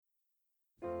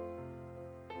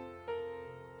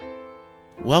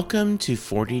Welcome to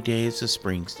 40 Days of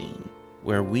Springsteen,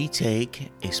 where we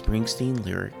take a Springsteen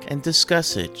lyric and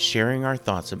discuss it, sharing our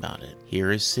thoughts about it.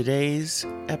 Here is today's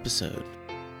episode.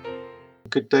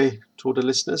 Good day to all the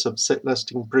listeners of Set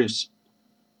Lasting Bruce.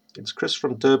 It's Chris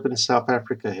from Durban, South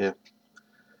Africa here.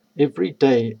 Every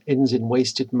day ends in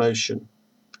wasted motion,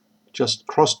 just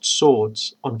crossed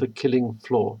swords on the killing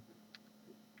floor.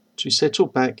 To settle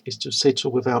back is to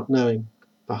settle without knowing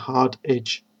the hard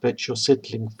edge that you're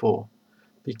settling for,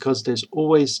 because there's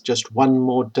always just one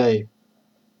more day,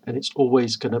 and it's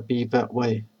always going to be that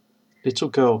way. Little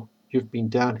girl, you've been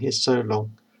down here so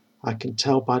long, I can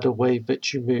tell by the way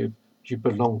that you move, you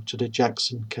belong to the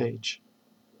Jackson Cage.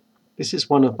 This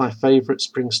is one of my favourite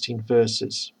Springsteen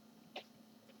verses.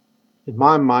 In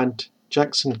my mind,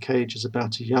 Jackson Cage is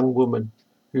about a young woman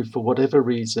who, for whatever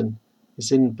reason,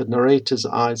 is in the narrator's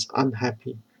eyes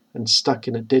unhappy and stuck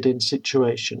in a dead-end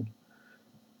situation.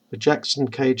 The Jackson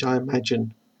Cage, I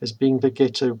imagine, as being the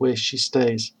ghetto where she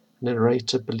stays, and the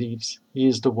narrator believes he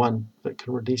is the one that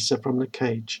can release her from the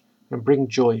cage and bring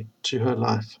joy to her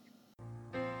life.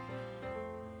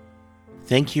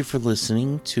 Thank you for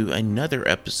listening to another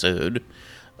episode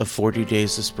of 40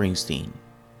 Days of Springsteen.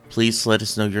 Please let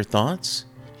us know your thoughts.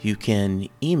 You can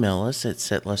email us at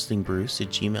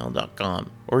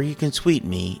setlustingbruce@gmail.com, or you can tweet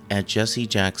me at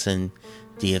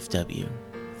JesseJacksonDFW.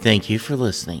 Thank you for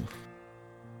listening.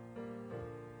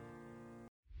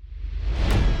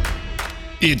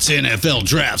 It's NFL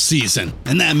draft season,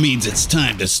 and that means it's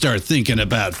time to start thinking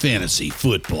about fantasy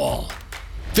football.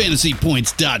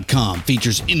 FantasyPoints.com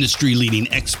features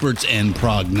industry-leading experts and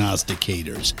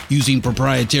prognosticators using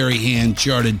proprietary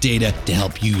hand-charted data to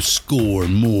help you score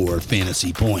more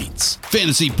fantasy points.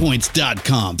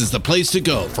 FantasyPoints.com is the place to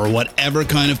go for whatever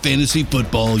kind of fantasy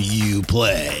football you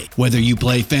play. Whether you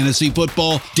play fantasy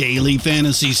football, daily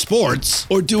fantasy sports,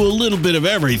 or do a little bit of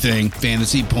everything,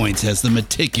 Fantasy Points has the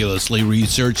meticulously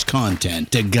researched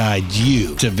content to guide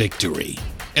you to victory.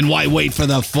 And why wait for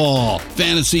the fall?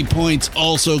 Fantasy Points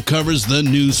also covers the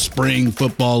new spring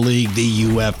football league, the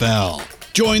UFL.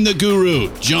 Join the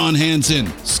guru, John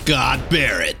Hansen, Scott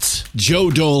Barrett,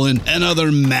 Joe Dolan, and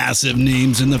other massive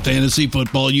names in the fantasy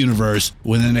football universe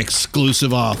with an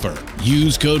exclusive offer.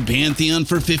 Use code Pantheon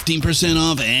for 15%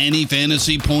 off any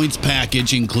Fantasy Points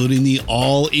package, including the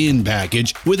all-in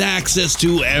package, with access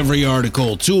to every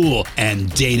article, tool,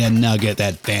 and data nugget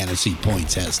that Fantasy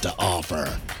Points has to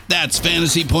offer. That's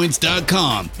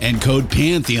FantasyPoints.com and code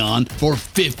Pantheon for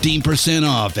 15%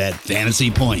 off at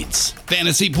Fantasy Points.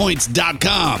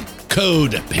 FantasyPoints.com,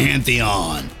 code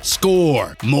Pantheon.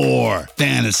 Score more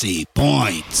fantasy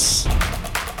points.